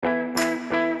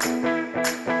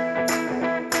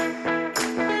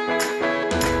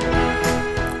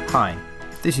Hi,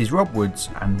 this is Rob Woods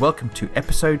and welcome to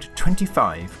episode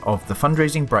 25 of the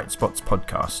Fundraising Bright Spots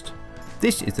podcast.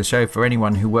 This is the show for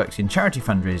anyone who works in charity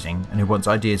fundraising and who wants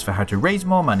ideas for how to raise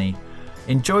more money,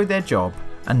 enjoy their job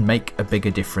and make a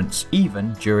bigger difference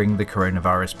even during the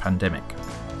coronavirus pandemic.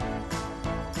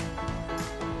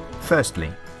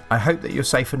 Firstly, I hope that you're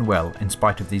safe and well in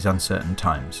spite of these uncertain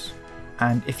times.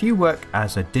 And if you work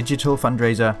as a digital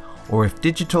fundraiser, or if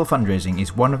digital fundraising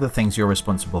is one of the things you're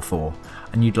responsible for,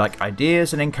 and you'd like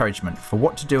ideas and encouragement for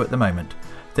what to do at the moment,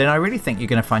 then I really think you're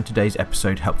going to find today's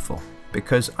episode helpful,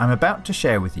 because I'm about to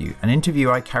share with you an interview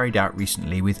I carried out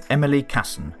recently with Emily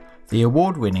Casson, the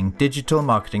award-winning digital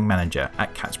marketing manager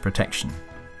at Cats Protection.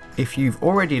 If you've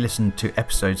already listened to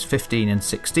episodes 15 and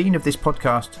 16 of this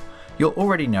podcast, you'll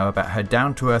already know about her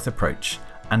down-to-earth approach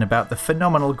and about the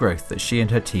phenomenal growth that she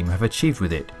and her team have achieved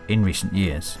with it in recent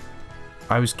years.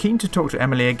 I was keen to talk to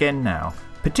Emily again now,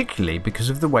 particularly because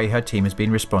of the way her team has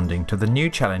been responding to the new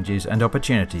challenges and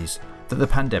opportunities that the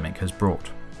pandemic has brought.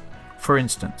 For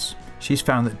instance, she's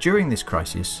found that during this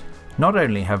crisis, not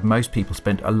only have most people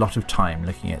spent a lot of time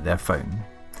looking at their phone,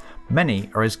 many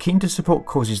are as keen to support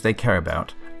causes they care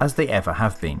about as they ever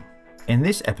have been. In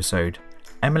this episode,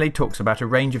 Emily talks about a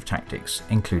range of tactics,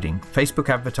 including Facebook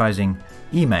advertising,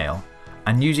 email,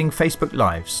 and using Facebook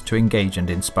Lives to engage and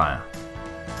inspire.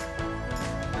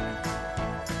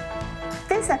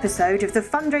 This episode of the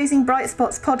Fundraising Bright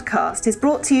Spots podcast is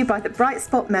brought to you by the Bright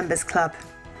Spot Members Club.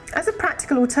 As a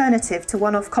practical alternative to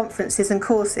one-off conferences and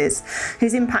courses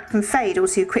whose impact can fade all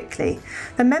too quickly,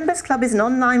 the Members Club is an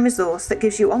online resource that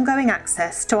gives you ongoing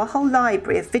access to a whole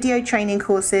library of video training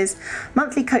courses,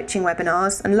 monthly coaching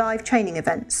webinars and live training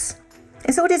events.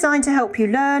 It's all designed to help you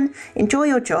learn, enjoy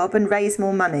your job and raise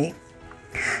more money.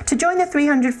 To join the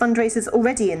 300 fundraisers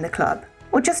already in the club,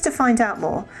 or just to find out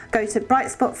more, go to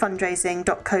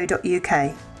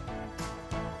brightspotfundraising.co.uk.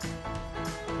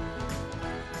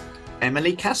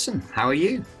 Emily Casson, how are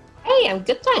you? Hey, I'm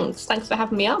good, thanks. Thanks for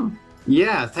having me on.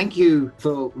 Yeah, thank you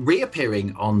for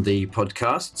reappearing on the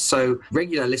podcast. So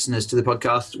regular listeners to the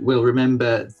podcast will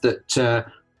remember that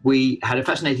we had a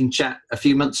fascinating chat a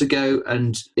few months ago,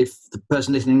 and if the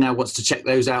person listening now wants to check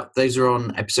those out, those are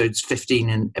on episodes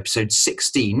 15 and episode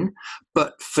 16.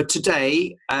 But for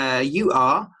today, you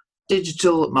are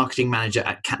digital marketing manager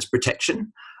at Cats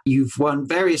Protection. You've won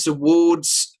various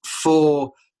awards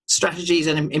for strategies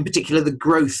and in particular the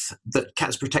growth that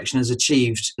Cats Protection has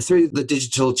achieved through the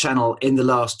digital channel in the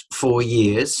last 4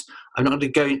 years. I'm not going to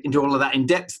go into all of that in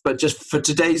depth, but just for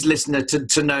today's listener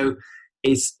to know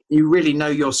is you really know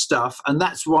your stuff. And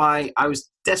that's why I was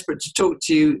desperate to talk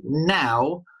to you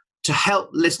now to help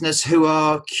listeners who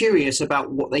are curious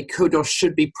about what they could or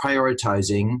should be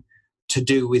prioritizing to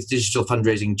do with digital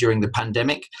fundraising during the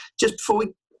pandemic. Just before we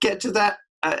get to that,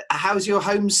 how's your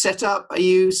home set up? Are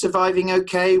you surviving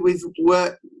okay with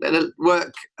work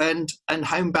and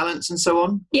home balance and so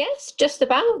on? Yes, just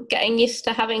about. Getting used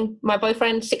to having my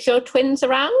boyfriend 6-year-old twins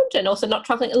around and also not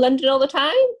travelling to London all the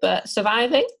time, but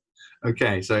surviving.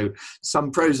 Okay, so some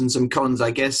pros and some cons,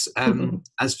 I guess,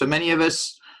 as for many of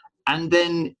us. And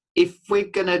then if we're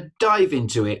going to dive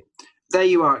into it, there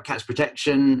you are at Cats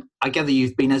Protection. I gather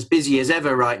you've been as busy as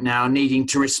ever right now, needing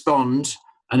to respond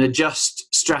and adjust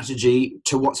strategy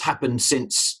to what's happened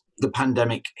since the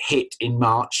pandemic hit in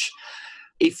March.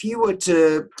 If you were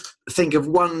to think of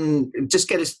one, just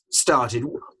get us started,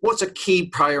 what's a key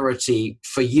priority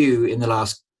for you in the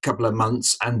last couple of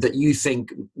months and that you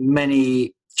think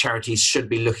many charities should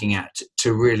be looking at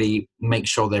to really make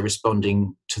sure they're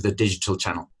responding to the digital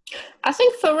channel? I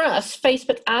think for us,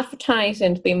 Facebook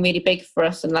advertising has been really big for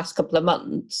us in the last couple of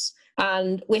months.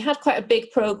 And we had quite a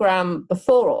big programme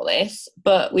before all this,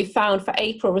 but we found for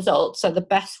April results are the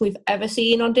best we've ever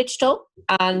seen on digital.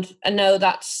 And I know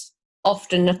that's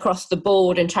often across the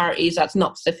board in charities, that's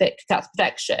not specific to Cats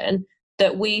Protection,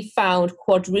 that we found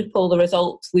quadruple the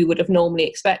results we would have normally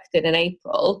expected in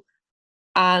April.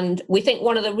 And we think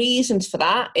one of the reasons for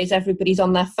that is everybody's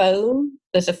on their phone.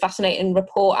 There's a fascinating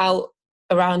report out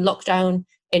around lockdown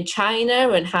in China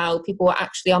and how people were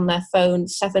actually on their phone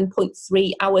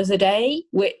 7.3 hours a day,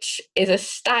 which is a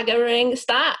staggering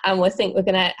stat. And we think we're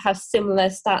going to have similar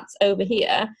stats over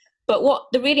here. But what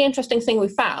the really interesting thing we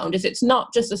found is it's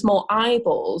not just there's more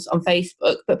eyeballs on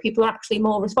Facebook, but people are actually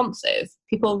more responsive.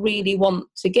 People really want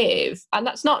to give. And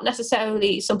that's not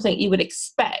necessarily something you would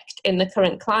expect in the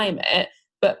current climate,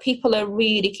 but people are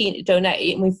really keen to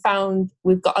donate. And we've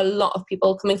got a lot of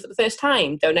people coming for the first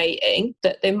time donating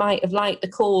that they might have liked the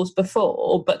cause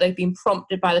before, but they've been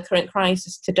prompted by the current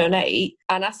crisis to donate.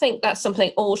 And I think that's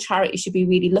something all charities should be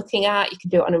really looking at. You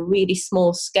can do it on a really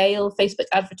small scale, Facebook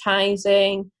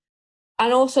advertising.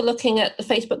 And also looking at the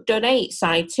Facebook Donate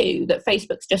side too, that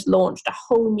Facebook's just launched a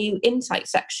whole new insight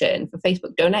section for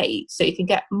Facebook Donate. So you can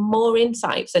get more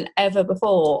insights than ever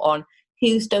before on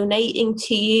who's donating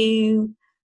to you,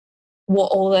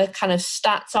 what all the kind of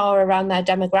stats are around their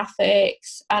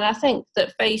demographics. And I think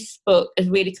that Facebook is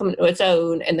really coming to its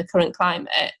own in the current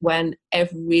climate when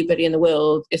everybody in the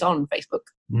world is on Facebook.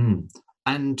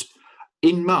 And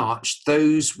in March,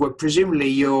 those were presumably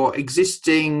your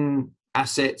existing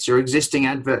assets, your existing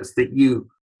adverts that you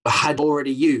had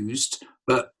already used,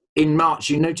 but in March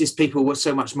you noticed people were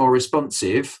so much more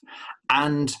responsive.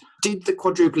 And did the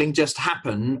quadrupling just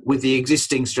happen with the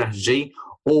existing strategy,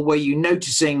 or were you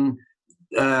noticing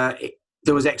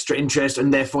there was extra interest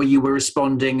and therefore you were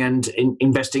responding and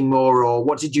investing more, or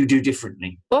what did you do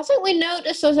differently? Well, I think we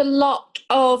noticed there was a lot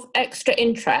of extra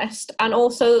interest, and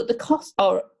also the costs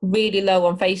are really low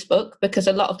on Facebook because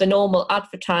a lot of the normal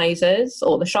advertisers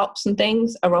or the shops and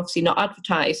things are obviously not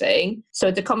advertising.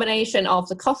 So the combination of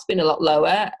the cost being a lot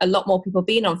lower, a lot more people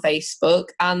being on Facebook,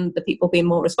 and the people being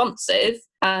more responsive.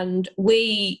 And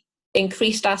we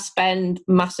increased our spend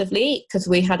massively because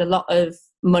we had a lot of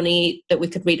money that we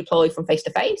could redeploy from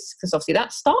face-to-face, because obviously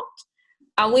that stopped.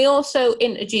 And we also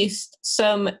introduced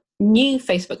some new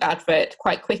Facebook advert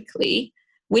quite quickly.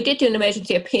 We did do an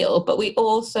emergency appeal, but we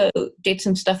also did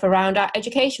some stuff around our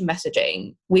education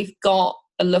messaging. We've got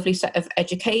a lovely set of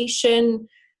education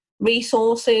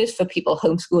resources for people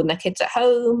homeschooling their kids at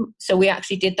home. So we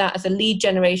actually did that as a lead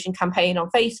generation campaign on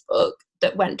Facebook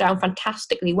that went down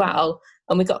fantastically well.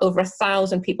 And we got over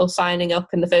 1,000 people signing up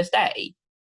in the first day.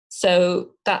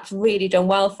 So that's really done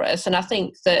well for us. And I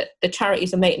think that the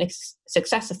charities are making a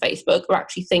success of Facebook are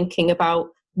actually thinking about,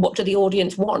 what do the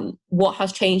audience want? What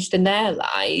has changed in their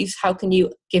lives? How can you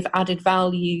give added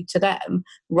value to them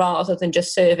rather than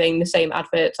just serving the same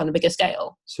adverts on a bigger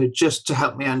scale? So just to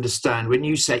help me understand, when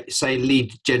you say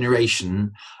lead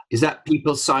generation, is that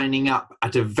people signing up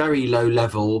at a very low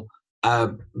level,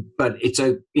 but it's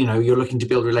you're looking to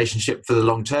build a relationship for the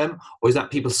long term? Or is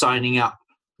that people signing up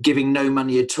giving no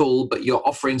money at all, but you're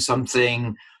offering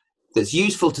something that's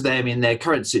useful to them in their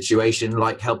current situation,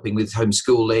 like helping with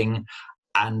homeschooling?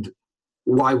 And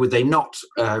why would they not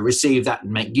receive that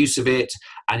and make use of it?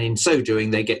 And in so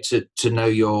doing, they get to know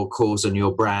your cause and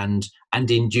your brand. And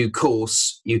in due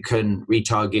course, you can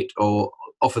retarget or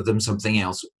offer them something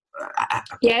else.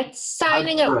 Yeah, it's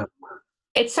signing up.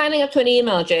 It's signing up to an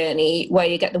email journey where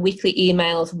you get the weekly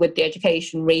emails with the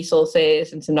education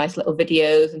resources and some nice little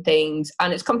videos and things.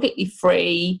 And it's completely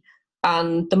free.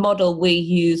 And the model we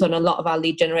use on a lot of our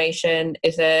lead generation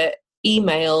is a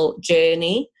email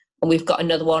journey. And we've got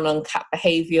another one on cat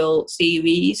behavioural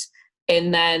series.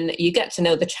 And then you get to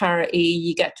know the charity,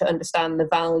 you get to understand the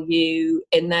value.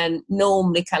 And then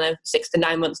normally kind of 6 to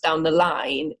 9 months down the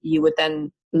line, you would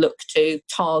then look to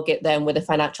target them with a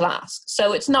financial ask.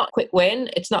 So it's not a quick win.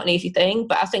 It's not an easy thing.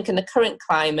 But I think in the current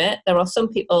climate, there are some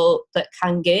people that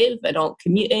can give and aren't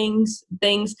commuting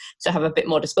things, so have a bit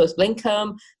more disposable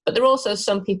income. But there are also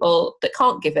some people that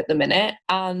can't give at the minute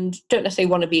and don't necessarily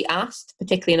want to be asked,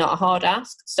 particularly not a hard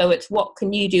ask. So it's, what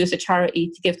can you do as a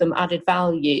charity to give them added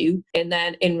value? And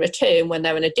then in return, when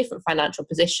they're in a different financial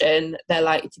position, they're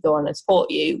likely to go on and support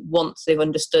you once they've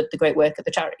understood the great work of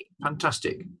the charity.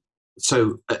 Fantastic.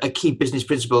 So a key business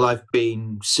principle I've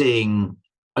been seeing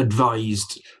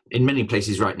advised in many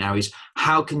places right now is,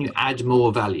 how can you add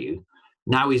more value?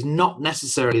 Now is not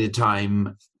necessarily the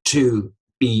time to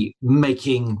be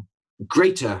making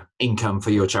greater income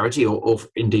for your charity or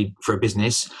indeed for a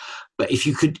business. But if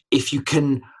you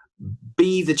can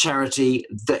be the charity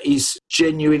that is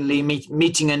genuinely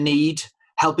meeting a need,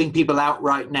 helping people out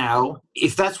right now,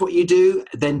 if that's what you do,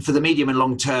 then for the medium and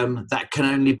long term, that can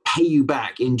only pay you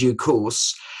back in due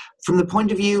course. From the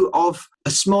point of view of a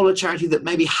smaller charity that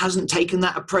maybe hasn't taken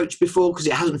that approach before because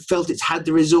it hasn't felt it's had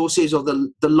the resources or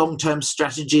the long-term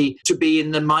strategy to be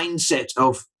in the mindset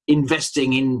of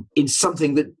investing in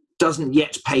something that doesn't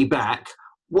yet pay back,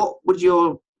 what would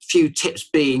your few tips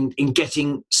be in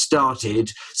getting started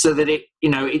so that it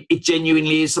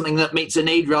genuinely is something that meets a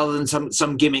need rather than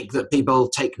some gimmick that people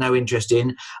take no interest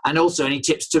in? And also any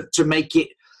tips to make it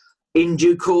in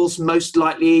due course most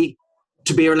likely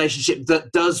to be a relationship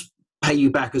that does pay you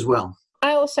back as well?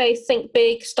 I always say, think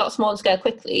big, start small and scale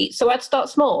quickly. So I'd start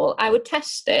small. I would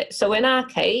test it. So in our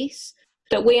case,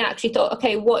 that we actually thought,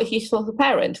 okay, what is useful for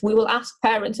parents? We will ask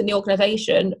parents in the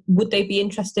organisation, would they be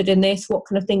interested in this? What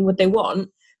kind of thing would they want?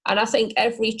 And I think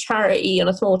every charity and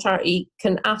a small charity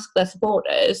can ask their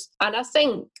supporters. And I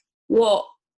think what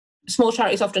small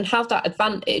charities often have that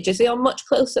advantage is they are much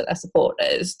closer to their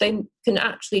supporters. They can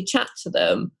actually chat to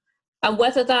them. And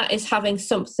whether that is having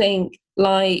something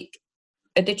like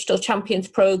a digital champions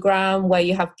program where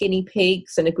you have guinea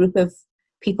pigs and a group of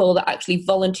people that actually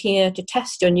volunteer to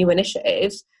test your new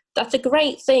initiatives, that's a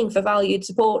great thing for valued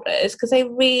supporters because they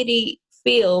really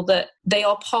feel that they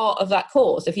are part of that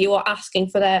cause. If you are asking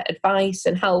for their advice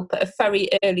and help at a very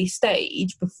early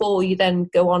stage before you then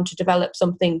go on to develop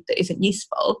something that isn't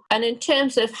useful. And in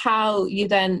terms of how you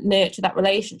then nurture that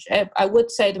relationship, I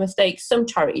would say the mistake some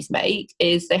charities make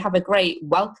is they have a great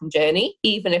welcome journey,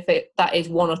 even if that is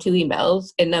 1 or 2 emails,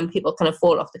 and then people kind of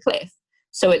fall off the cliff.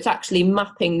 So it's actually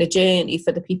mapping the journey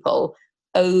for the people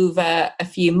over a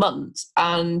few months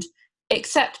and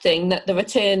accepting that the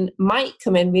return might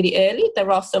come in really early.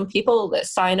 There are some people that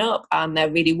sign up and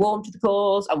they're really warm to the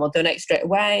cause and will donate straight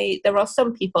away. There are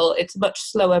some people, it's a much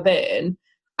slower burn.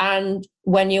 And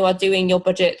when you are doing your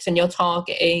budgets and your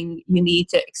targeting, you need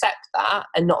to accept that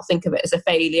and not think of it as a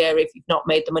failure if you've not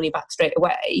made the money back straight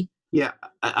away. Yeah,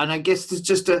 and I guess there's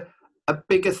just a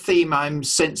bigger theme I'm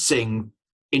sensing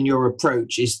in your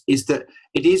approach is that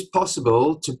it is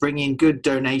possible to bring in good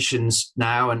donations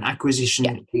now, and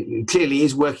acquisition clearly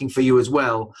is working for you as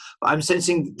well. But I'm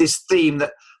sensing this theme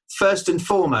that first and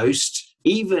foremost,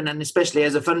 even and especially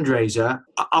as a fundraiser,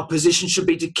 our position should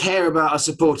be to care about our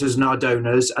supporters and our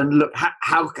donors and look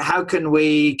how can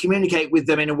we communicate with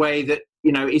them in a way that,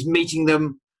 you know, is meeting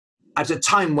them at a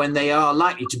time when they are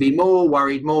likely to be more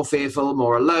worried, more fearful,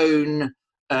 more alone,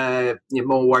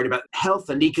 more worried about health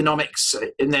and economics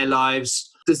in their lives.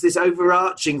 There's this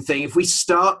overarching thing. If we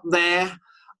start there,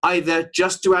 either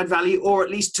just to add value or at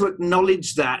least to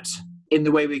acknowledge that in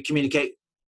the way we communicate,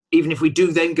 even if we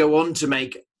do then go on to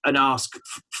make an ask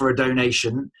for a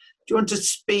donation. Do you want to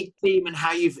speak, theme, and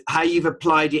how you've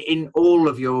applied it in all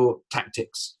of your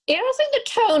tactics? Yeah, I think the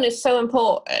tone is so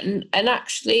important, and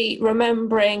actually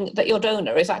remembering that your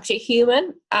donor is actually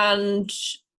human. And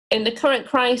in the current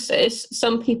crisis,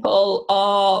 some people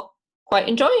are quite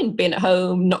enjoying being at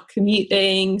home, not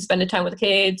commuting, spending time with the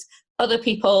kids. Other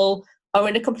people are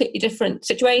in a completely different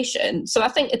situation. So I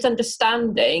think it's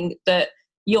understanding that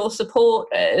your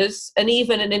supporters and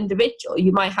even an individual,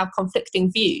 you might have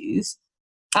conflicting views.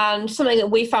 And something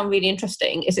that we found really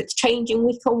interesting is it's changing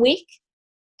week on week.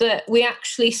 That we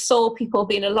actually saw people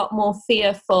being a lot more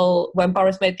fearful when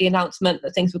Boris made the announcement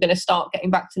that things were going to start getting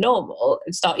back to normal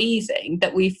and start easing,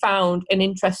 that we found an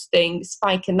interesting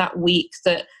spike in that week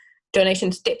that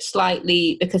donations dipped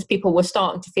slightly because people were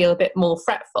starting to feel a bit more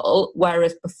fretful,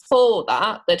 whereas before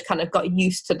that, they'd kind of got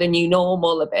used to the new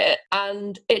normal a bit.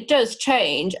 And it does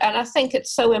change. And I think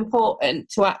it's so important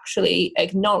to actually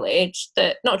acknowledge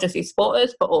that not just your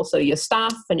supporters, but also your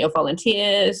staff and your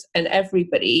volunteers and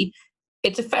everybody.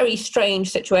 It's a very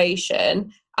strange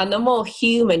situation, and the more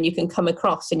human you can come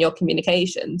across in your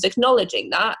communications, acknowledging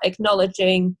that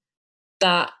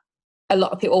a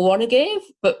lot of people want to give,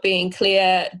 but being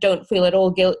clear, don't feel at all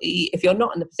guilty if you're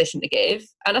not in the position to give.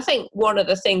 And I think one of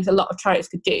the things a lot of charities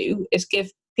could do is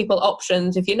give people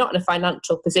options. If you're not in a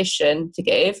financial position to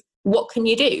give, what can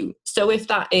you do? So if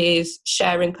that is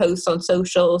sharing posts on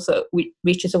social so it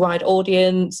reaches a wide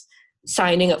audience,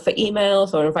 signing up for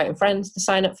emails or inviting friends to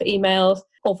sign up for emails,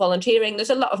 or volunteering.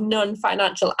 There's a lot of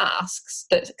non-financial asks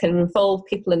that can involve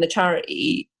people in the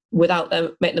charity without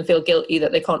them making them feel guilty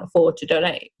that they can't afford to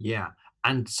donate. Yeah.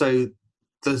 And so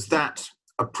does that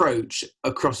approach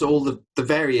across all the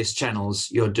various channels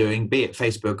you're doing, be it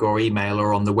Facebook or email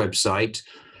or on the website?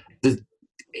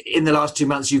 In the last 2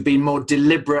 months, you've been more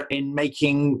deliberate in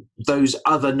making those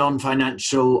other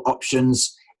non-financial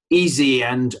options easy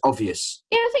and obvious.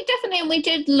 Yeah, I think definitely. And we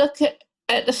did look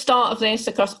at the start of this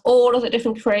across all of the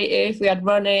different creative we had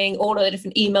running, all of the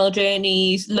different email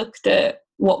journeys, looked at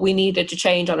what we needed to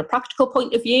change on a practical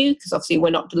point of view, because obviously we're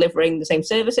not delivering the same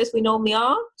services we normally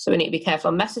are. So we need to be careful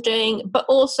on messaging, but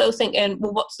also thinking,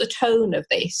 well, what's the tone of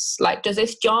this? Like, does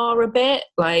this jar a bit?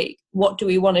 Like, what do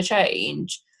we want to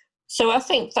change? So I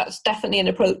think that's definitely an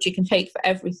approach you can take for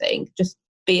everything. Just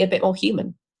be a bit more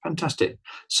human. Fantastic.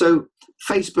 So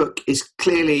Facebook is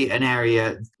clearly an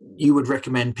area you would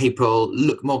recommend people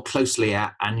look more closely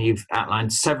at, and you've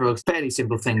outlined several fairly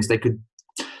simple things they could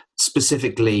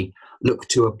specifically look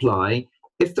to apply.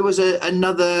 If there was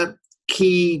another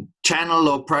key channel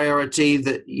or priority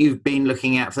that you've been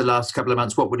looking at for the last couple of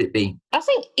months, what would it be? I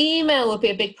think email would be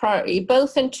a big priority,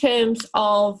 both in terms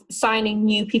of signing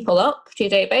new people up to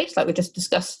your database, like we just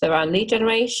discussed around lead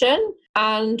generation,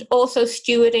 and also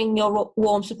stewarding your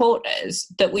warm supporters.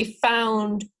 That we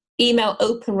found email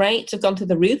open rates have gone through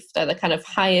the roof. They're the kind of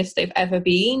highest they've ever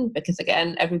been because,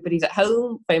 again, everybody's at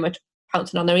home, very much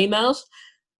pouncing on their emails.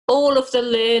 all of the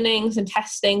learnings and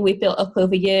testing we built up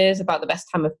over years about the best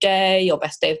time of day or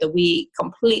best day of the week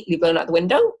completely blown out the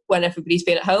window when everybody's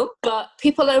been at home. But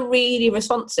people are really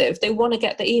responsive. They want to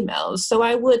get the emails. So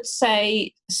I would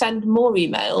say send more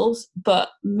emails, but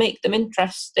make them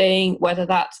interesting, whether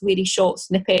that's really short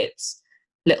snippets,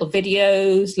 little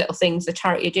videos, little things the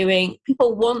charity are doing.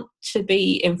 People want to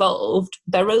be involved.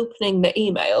 They're opening the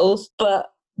emails, but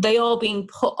they are being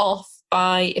put off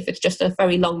by if it's just a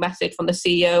very long message from the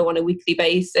CEO on a weekly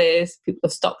basis. People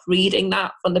have stopped reading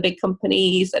that from the big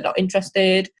companies. They're not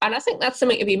interested. And I think that's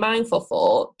something to be mindful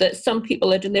for, that some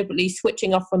people are deliberately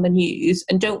switching off from the news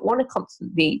and don't want to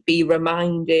constantly be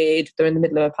reminded they're in the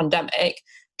middle of a pandemic.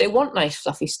 They want nice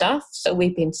fluffy stuff. So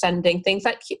we've been sending things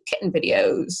like cute kitten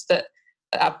videos that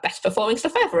are best performing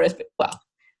stuff ever. Well,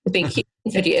 there's been cute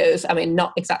videos. I mean,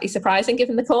 not exactly surprising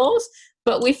given the cause,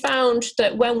 but we found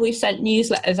that when we sent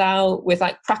newsletters out with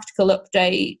like practical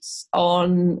updates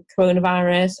on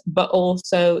coronavirus, but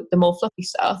also the more fluffy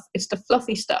stuff, it's the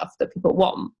fluffy stuff that people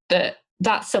want.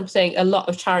 That's something a lot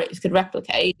of charities could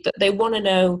replicate, that they want to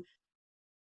know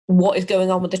what is going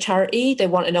on with the charity. They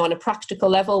want to know on a practical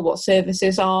level what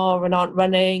services are and aren't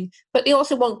running, but they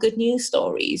also want good news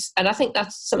stories. And I think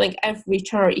that's something every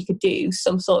charity could do,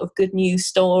 some sort of good news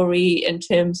story in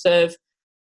terms of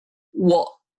what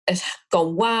has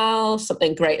gone well,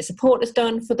 something great a support has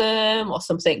done for them, or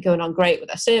something going on great with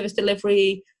their service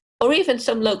delivery. Or even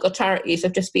some local charities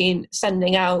have just been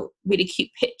sending out really cute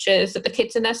pictures that the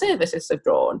kids in their services have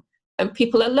drawn. And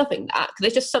people are loving that because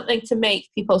it's just something to make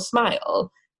people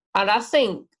smile. And I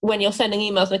think when you're sending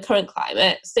emails in the current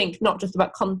climate, think not just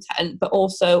about content, but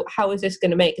also how is this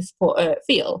going to make a supporter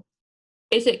feel?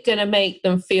 Is it going to make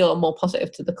them feel more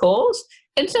positive to the cause?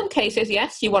 In some cases,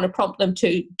 yes, you want to prompt them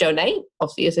to donate.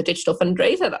 Obviously, as a digital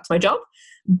fundraiser, that's my job.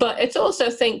 But it's also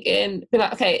thinking,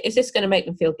 like, okay, is this going to make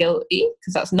them feel guilty?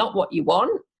 Because that's not what you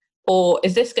want. Or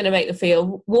is this going to make them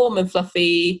feel warm and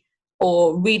fluffy,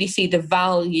 or really see the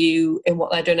value in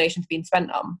what their donation's been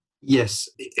spent on? Yes,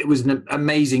 it was an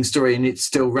amazing story, and it's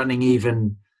still running,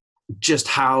 even just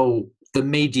how the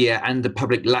media and the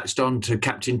public latched on to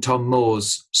Captain Tom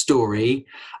Moore's story.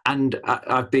 And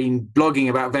I've been blogging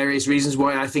about various reasons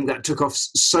why I think that took off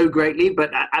so greatly.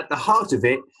 But at the heart of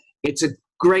it, it's a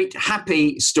great,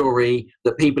 happy story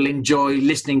that people enjoy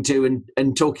listening to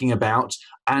and talking about.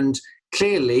 And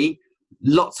clearly,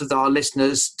 lots of our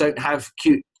listeners don't have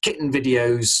cute kitten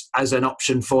videos as an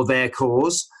option for their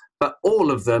cause. But all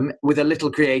of them, with a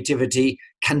little creativity,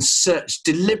 can search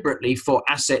deliberately for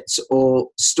assets or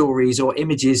stories or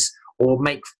images, or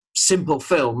make simple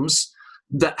films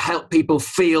that help people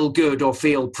feel good or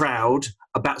feel proud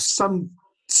about some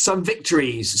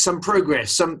victories, some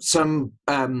progress, some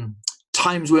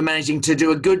times we're managing to do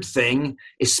a good thing,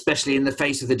 especially in the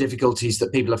face of the difficulties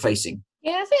that people are facing.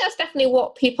 Yeah, I think that's definitely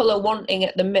what people are wanting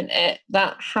at the minute,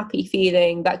 that happy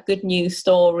feeling, that good news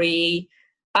story.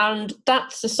 And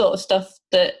that's the sort of stuff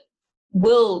that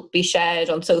will be shared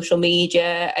on social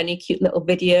media, any cute little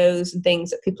videos and things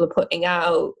that people are putting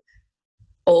out,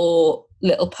 or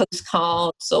little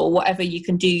postcards, or whatever you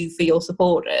can do for your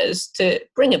supporters to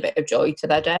bring a bit of joy to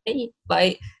their day.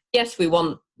 Like, yes, we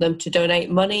want them to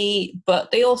donate money, but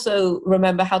they also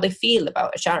remember how they feel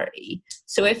about a charity.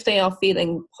 So if they are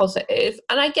feeling positive,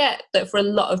 and I get that for a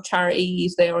lot of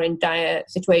charities, they are in dire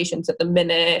situations at the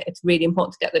minute, it's really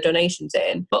important to get the donations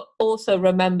in, but also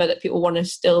remember that people want to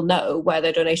still know where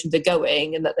their donations are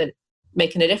going and that they're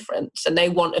making a difference, and they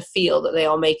want to feel that they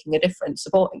are making a difference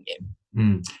supporting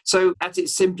you. So at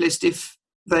its simplest, if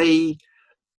they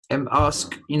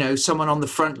ask, someone on the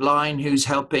front line who's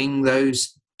helping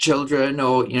those children,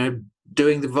 or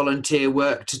doing the volunteer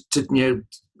work to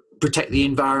protect the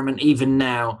environment even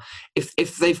now,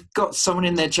 if they've got someone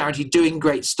in their charity doing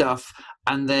great stuff,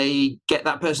 and they get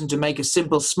that person to make a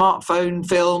simple smartphone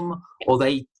film, or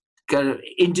they go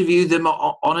interview them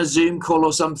on a Zoom call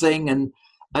or something,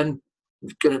 and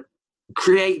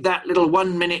create that little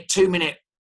 1 minute, 2 minute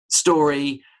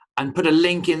story and put a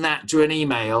link in that to an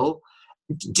email,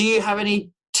 do you have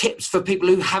any tips for people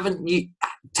who haven't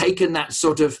taken that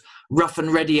sort of rough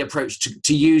and ready approach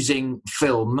to using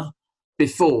film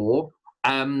before?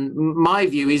 My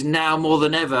view is now more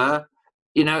than ever,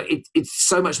 it's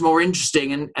so much more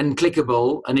interesting and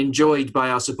clickable and enjoyed by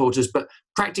our supporters. But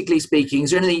practically speaking,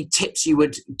 is there any tips you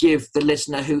would give the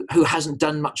listener who hasn't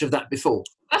done much of that before?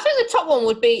 I think the top one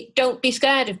would be, don't be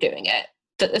scared of doing it.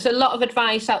 There's a lot of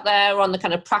advice out there on the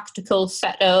kind of practical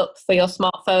setup for your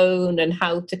smartphone and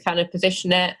how to kind of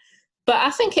position it. But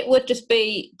I think it would just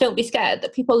be, don't be scared,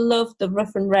 that people love the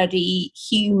rough and ready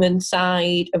human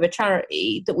side of a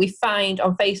charity, that we find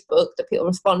on Facebook that people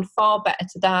respond far better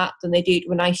to that than they do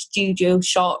to a nice studio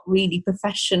shot, really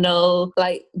professional,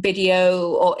 like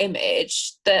video or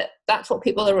image, that's what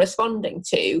people are responding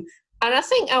to. And I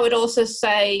think I would also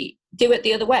say, do it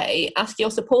the other way. Ask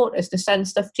your supporters to send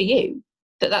stuff to you.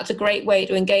 That's a great way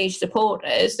to engage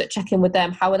supporters, that check in with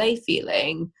them, how are they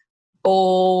feeling?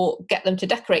 Or get them to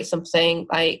decorate something,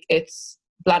 like it's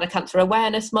Bladder Cancer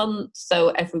Awareness Month, so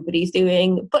everybody's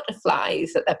doing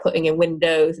butterflies that they're putting in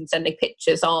windows and sending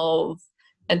pictures of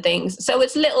and things. So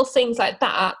it's little things like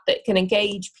that that can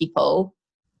engage people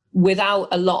without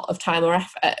a lot of time or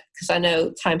effort, because I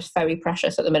know time's very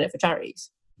precious at the minute for charities.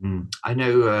 I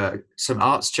know some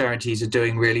arts charities are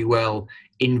doing really well,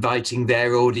 inviting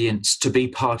their audience to be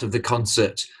part of the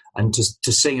concert and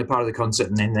to sing a part of the concert,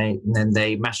 and then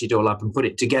they mash it all up and put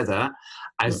it together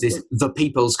as the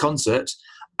people's concert.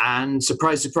 And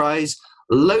surprise, surprise,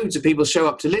 loads of people show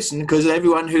up to listen, because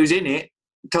everyone who's in it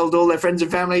told all their friends and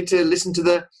family to listen to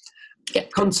the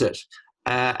concert.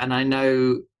 And I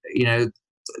know,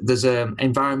 there's an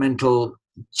environmental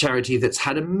charity that's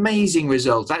had amazing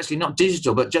results, actually not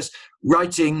digital, but just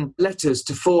writing letters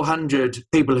to 400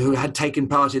 people who had taken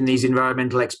part in these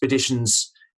environmental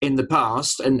expeditions in the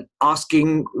past and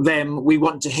asking them, we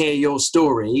want to hear your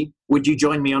story. Would you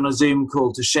join me on a Zoom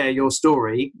call to share your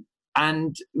story?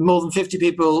 And more than 50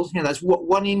 people, that's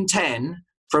 1 in 10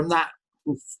 from that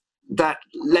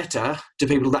letter to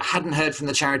people that hadn't heard from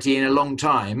the charity in a long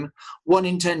time. 1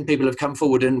 in 10 people have come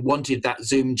forward and wanted that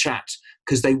Zoom chat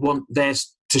because they want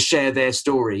to share their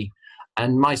story.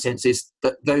 And my sense is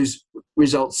that those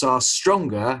results are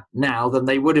stronger now than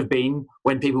they would have been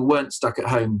when people weren't stuck at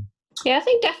home. Yeah, I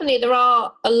think definitely there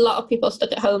are a lot of people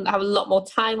stuck at home that have a lot more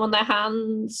time on their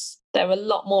hands. They're a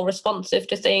lot more responsive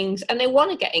to things, and they want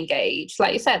to get engaged.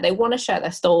 Like you said, they want to share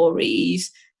their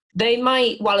stories. They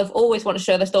might have always want to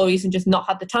share their stories and just not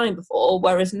had the time before,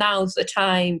 whereas now's the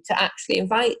time to actually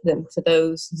invite them to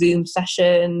those Zoom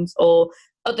sessions. Or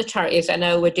other charities I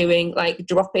know are doing like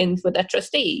drop-ins with their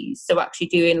trustees. So actually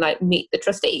doing like meet the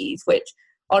trustees, which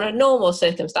on a normal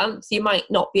circumstance, you might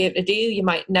not be able to do. You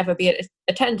might never be able to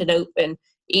attend an open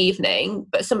evening,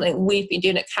 but something we've been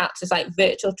doing at CATS is like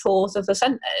virtual tours of the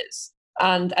centres.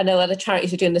 And I know other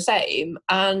charities are doing the same.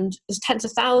 And there's tens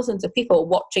of thousands of people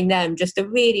watching them, just a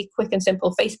really quick and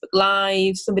simple Facebook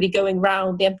Live, somebody going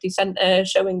round the empty centre,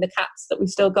 showing the cats that we've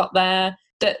still got there,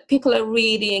 that people are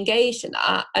really engaged in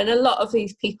that. And a lot of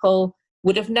these people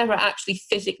would have never actually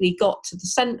physically got to the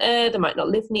centre. They might not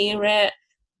live near it.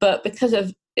 But because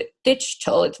of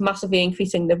digital, it's massively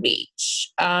increasing the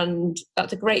reach. And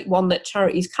that's a great one that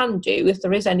charities can do. If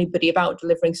there is anybody about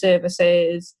delivering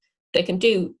services, they can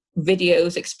do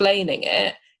videos explaining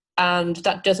it, and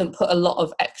that doesn't put a lot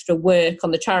of extra work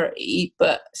on the charity,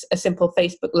 but a simple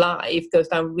Facebook Live goes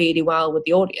down really well with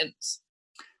the audience.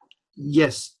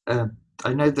 Yes,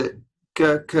 I know that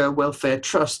Gurkha Welfare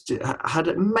Trust had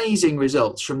amazing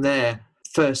results from their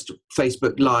first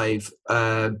Facebook Live,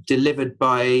 delivered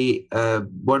by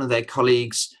one of their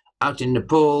colleagues out in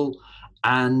Nepal,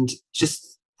 and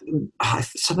just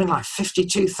something like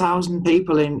 52,000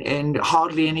 people in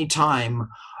hardly any time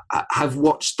have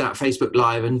watched that Facebook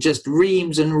Live, and just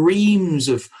reams and reams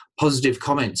of positive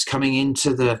comments coming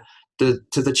into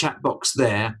the chat box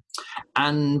there.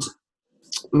 And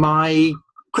my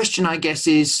question, I guess,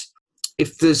 is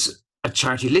if there's a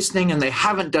charity listening and they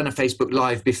haven't done a Facebook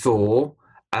Live before,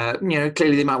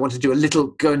 clearly they might want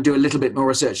to go and do a little bit more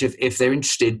research if they're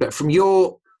interested. But from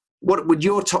what would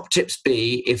your top tips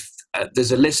be if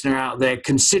there's a listener out there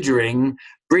considering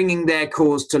bringing their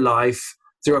cause to life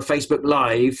through a Facebook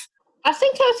Live? I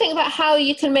think I would think about how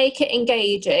you can make it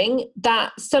engaging,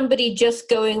 that somebody just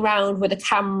going around with a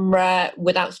camera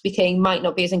without speaking might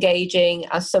not be as engaging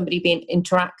as somebody being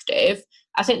interactive.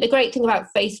 I think the great thing about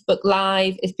Facebook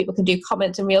Live is people can do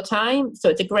comments in real time. So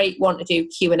it's a great one to do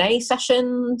Q&A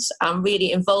sessions and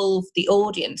really involve the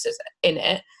audiences in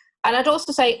it. And I'd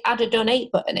also say add a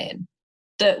donate button in.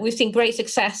 That we've seen great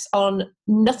success on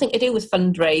nothing to do with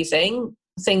fundraising,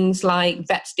 things like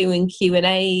vets doing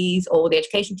Q&As or the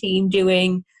education team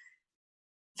doing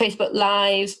Facebook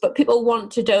Lives, but people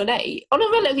want to donate on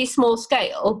a relatively small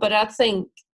scale, but I think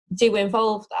do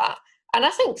involve that. And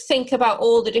I think about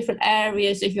all the different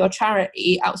areas of your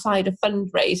charity outside of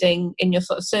fundraising in your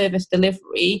sort of service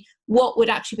delivery. What would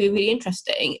actually be really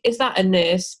interesting? Is that a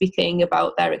nurse speaking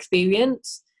about their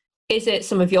experience? Is it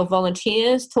some of your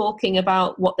volunteers talking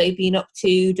about what they've been up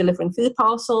to delivering food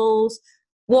parcels?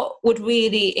 What would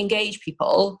really engage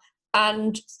people?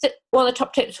 And one of the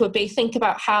top tips would be think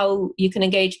about how you can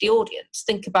engage the audience.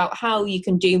 Think about how you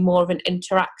can do more of an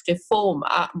interactive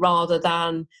format rather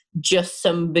than just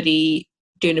somebody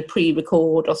doing a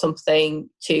pre-record or something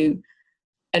to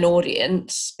an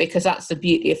audience, because that's the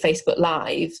beauty of Facebook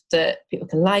Live, that people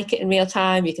can like it in real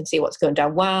time, you can see what's going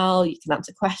down well, you can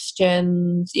answer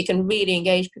questions, you can really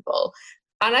engage people.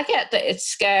 And I get that it's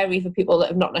scary for people that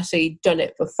have not necessarily done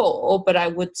it before, but I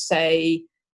would say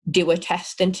do a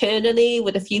test internally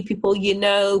with a few people you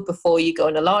know before you go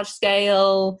on a large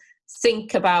scale.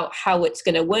 Think about how it's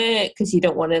going to work, because you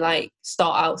don't want to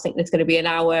start out thinking it's going to be an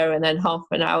hour and then half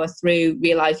an hour through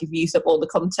realize you've used up all the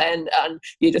content and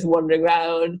you're just wandering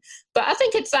around. But I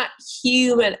think it's that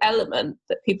human element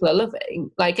that people are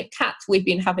loving. Like at CATS, we've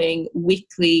been having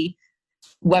weekly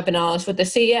webinars with the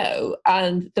CEO,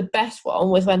 and the best one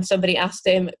was when somebody asked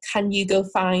him, can you go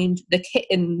find the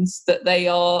kittens that they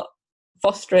are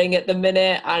fostering at the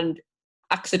minute, and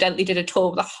accidentally did a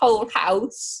tour of the whole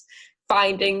house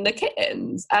finding the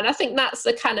kittens. And I think that's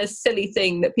the kind of silly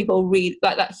thing that people read,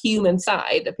 like that human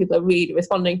side that people are really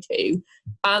responding to.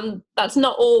 And that's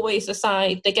not always the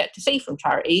side they get to see from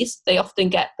charities. They often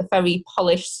get the very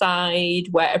polished side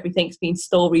where everything's been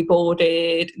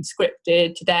storyboarded and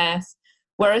scripted to death.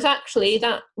 Whereas actually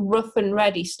that rough and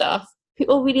ready stuff,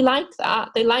 people really like that.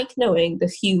 They like knowing the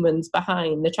humans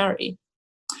behind the charity.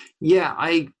 Yeah,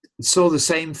 I saw the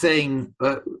same thing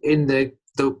in the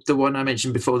one I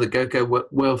mentioned before, the GoCo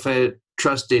Welfare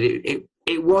Trust did.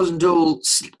 It wasn't all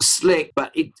slick,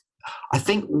 but I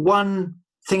think one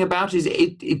thing about it is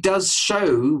it does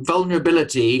show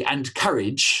vulnerability and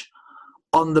courage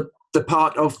on the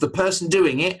part of the person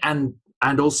doing it, and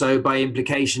also by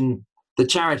implication the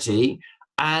charity,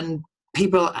 and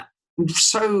people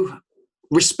so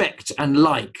respect and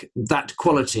like that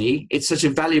quality. It's such a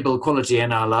valuable quality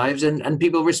in our lives, and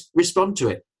people respond to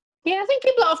it. Yeah, I think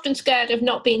people are often scared of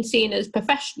not being seen as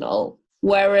professional,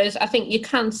 whereas I think you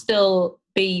can still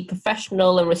be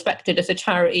professional and respected as a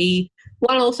charity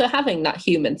while also having that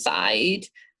human side.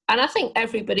 And I think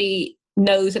everybody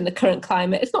knows in the current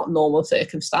climate, it's not normal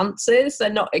circumstances.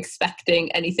 They're not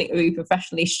expecting anything to be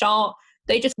professionally shot.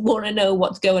 They just want to know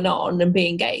what's going on and be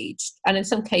engaged. And in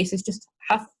some cases, just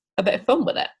have a bit of fun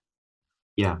with it.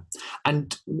 Yeah.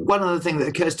 And one other thing that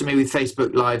occurs to me with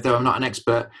Facebook Live, though I'm not an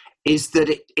expert, is that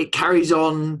it carries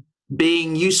on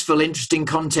being useful, interesting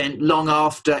content long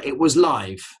after it was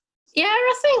live. Yeah,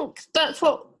 I think that's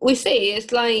what we see.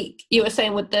 Is like you were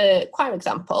saying with the choir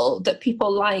example, that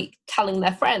people like telling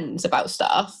their friends about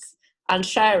stuff and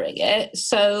sharing it.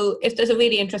 So if there's a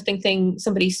really interesting thing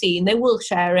somebody's seen, they will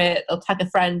share it. They'll tag a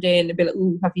friend in and be like,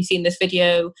 "Ooh, have you seen this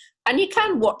video?" And you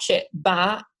can watch it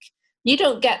back. You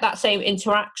don't get that same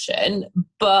interaction,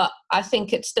 but I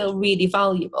think it's still really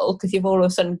valuable because you've all of a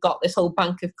sudden got this whole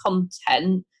bank of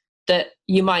content that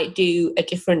you might do a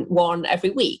different one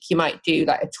every week. You might do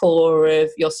like a tour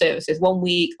of your services one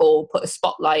week, or put a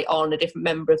spotlight on a different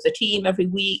member of the team every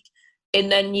week.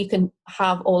 And then you can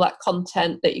have all that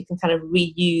content that you can kind of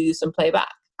reuse and play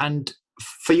back. And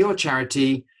for your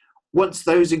charity, once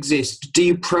those exist, do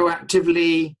you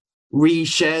proactively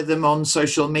reshare them on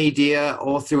social media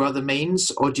or through other means,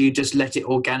 or do you just let it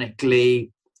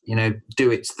organically,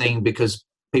 do its thing because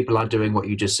people are doing what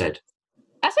you just said?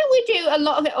 I think we do a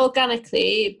lot of it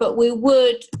organically, but we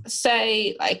would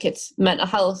say, like, it's Mental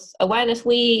Health Awareness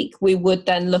Week. We would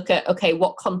then look at, okay,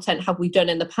 what content have we done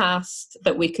in the past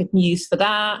that we could use for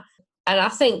that? And I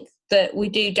think that we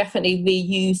do definitely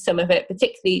reuse some of it,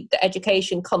 particularly the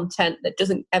education content that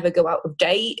doesn't ever go out of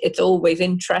date. It's always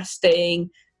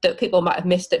interesting, that people might have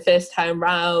missed it first time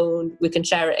round. We can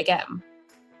share it again.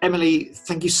 Emily,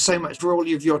 thank you so much for all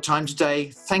of your time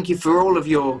today. Thank you for all of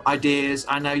your ideas.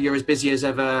 I know you're as busy as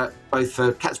ever, both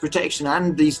for Cats Protection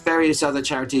and these various other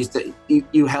charities that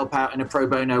you help out in a pro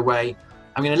bono way.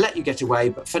 I'm going to let you get away,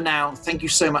 but for now, thank you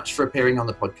so much for appearing on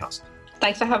the podcast.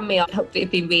 Thanks for having me on. Hopefully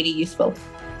it's been really useful.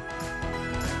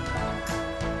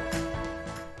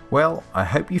 Well, I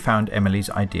hope you found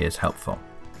Emily's ideas helpful.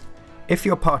 If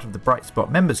you're part of the Bright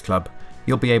Spot Members Club,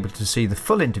 you'll be able to see the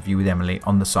full interview with Emily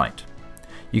on the site.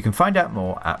 You can find out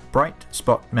more at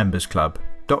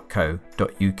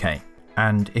brightspotmembersclub.co.uk.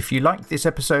 And if you liked this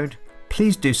episode,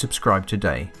 please do subscribe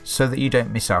today so that you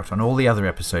don't miss out on all the other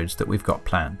episodes that we've got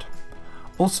planned.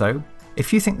 Also,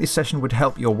 if you think this session would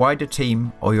help your wider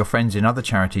team or your friends in other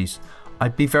charities,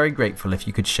 I'd be very grateful if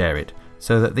you could share it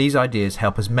so that these ideas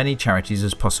help as many charities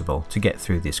as possible to get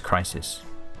through this crisis.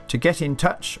 To get in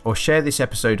touch or share this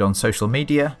episode on social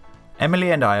media,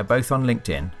 Emily and I are both on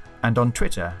LinkedIn, and on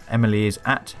Twitter, Emily is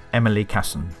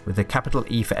 @EmilyCasson with a capital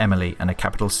E for Emily and a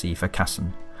capital C for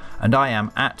Casson. and I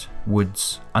am at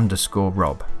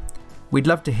woods_Rob. We'd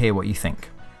love to hear what you think.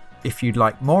 If you'd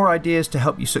like more ideas to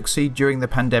help you succeed during the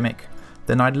pandemic,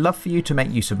 then I'd love for you to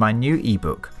make use of my new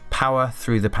ebook, Power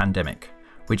Through the Pandemic,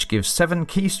 which gives 7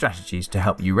 key strategies to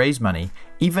help you raise money,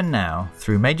 even now,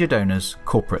 through major donors,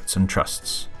 corporates and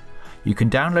trusts. You can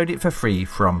download it for free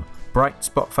from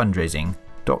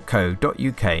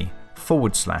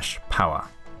brightspotfundraising.co.uk/power.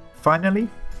 Finally,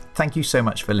 thank you so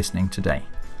much for listening today.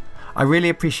 I really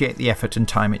appreciate the effort and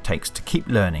time it takes to keep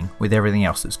learning with everything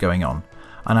else that's going on,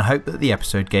 and I hope that the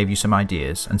episode gave you some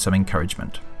ideas and some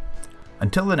encouragement.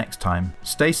 Until the next time,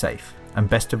 stay safe and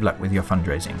best of luck with your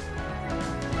fundraising.